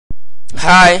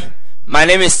Hi, my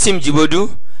name is Tim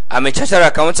Jibodu. I'm a chartered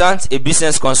accountant, a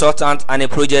business consultant, and a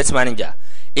project manager.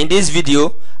 In this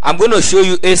video, I'm going to show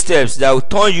you 8 steps that will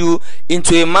turn you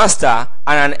into a master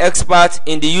and an expert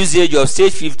in the usage of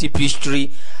Stage 50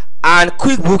 Peachtree and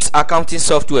QuickBooks accounting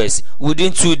softwares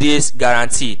within 2 days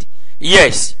guaranteed.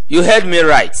 Yes, you heard me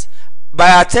right.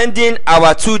 By attending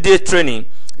our 2-day training,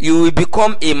 you will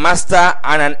become a master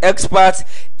and an expert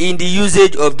in the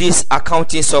usage of these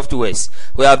accounting softwares.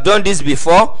 We have done this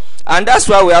before, and that's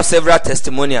why we have several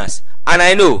testimonials. And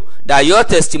I know that your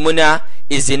testimonial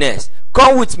is the next.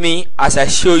 Come with me as I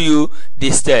show you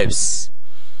the steps.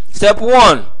 Step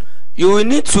 1. You will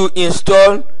need to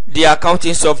install the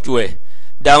accounting software.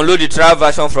 Download the trial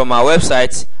version from our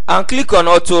website and click on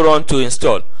Auto Run to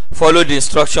install. Follow the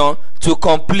instruction to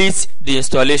complete the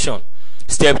installation.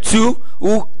 Step 2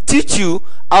 will teach you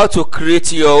how to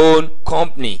create your own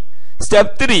company.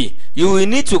 Step 3, you will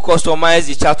need to customize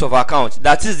the chart of account,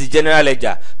 that is the general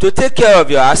ledger, to take care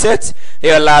of your assets,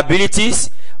 your liabilities,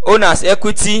 owner's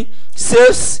equity,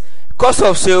 sales, cost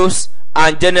of sales,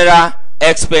 and general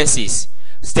expenses.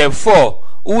 Step 4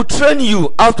 will train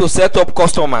you how to set up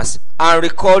customers and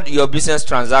record your business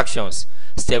transactions.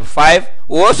 Step 5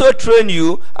 will also train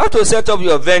you how to set up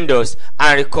your vendors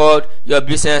and record your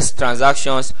business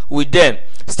transactions with them.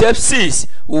 Step 6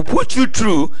 will put you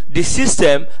through the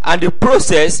system and the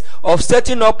process of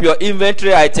setting up your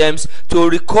inventory items to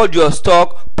record your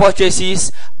stock,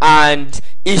 purchases, and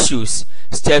issues.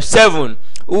 Step 7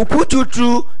 will put you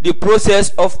through the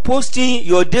process of posting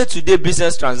your day-to-day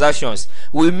business transactions.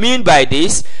 We mean by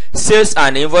this sales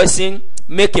and invoicing,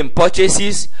 making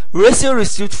purchases, raising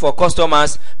receipts for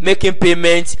customers, making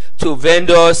payments to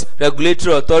vendors,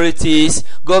 regulatory authorities,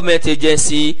 government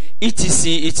agency,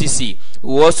 etc.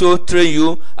 We will also train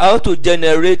you how to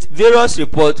generate various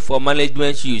reports for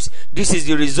management use. This is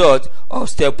the result of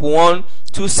step 1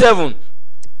 to 7.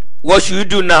 What should you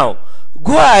do now?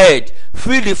 Go ahead,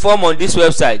 fill the form on this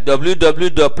website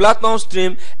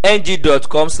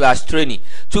www.platinumstreamng.com/training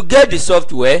to get the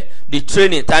software, the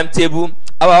training timetable,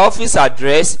 our office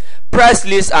address, price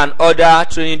list, and other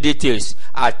training details.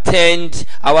 Attend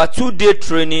our 2-day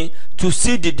training to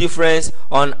see the difference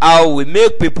on how we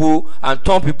make people and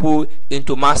turn people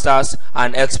into masters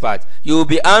and experts. You will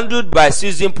be handled by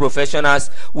seasoned professionals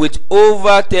with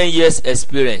over 10 years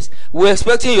experience. We're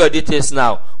expecting your details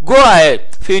now. Go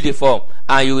ahead, fill the form,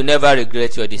 and you will never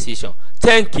regret your decision.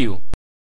 Thank you.